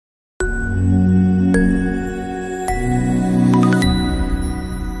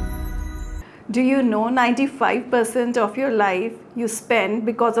Do you know 95% of your life you spend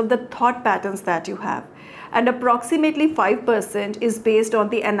because of the thought patterns that you have? And approximately 5% is based on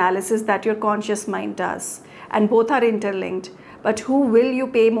the analysis that your conscious mind does. And both are interlinked. But who will you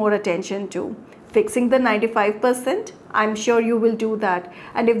pay more attention to? Fixing the 95%? I'm sure you will do that.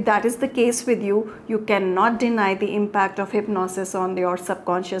 And if that is the case with you, you cannot deny the impact of hypnosis on your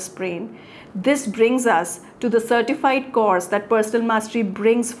subconscious brain. This brings us to the certified course that Personal Mastery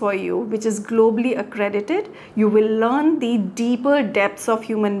brings for you, which is globally accredited. You will learn the deeper depths of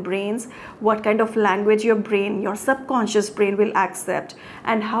human brains, what kind of language your brain, your subconscious brain will accept,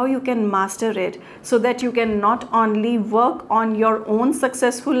 and how you can master it so that you can not only work on your own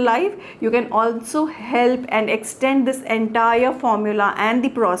successful life, you can also help and extend this entire formula and the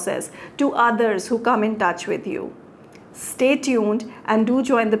process to others who come in touch with you. Stay tuned and do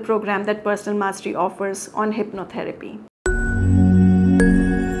join the program that Personal Mastery offers on hypnotherapy.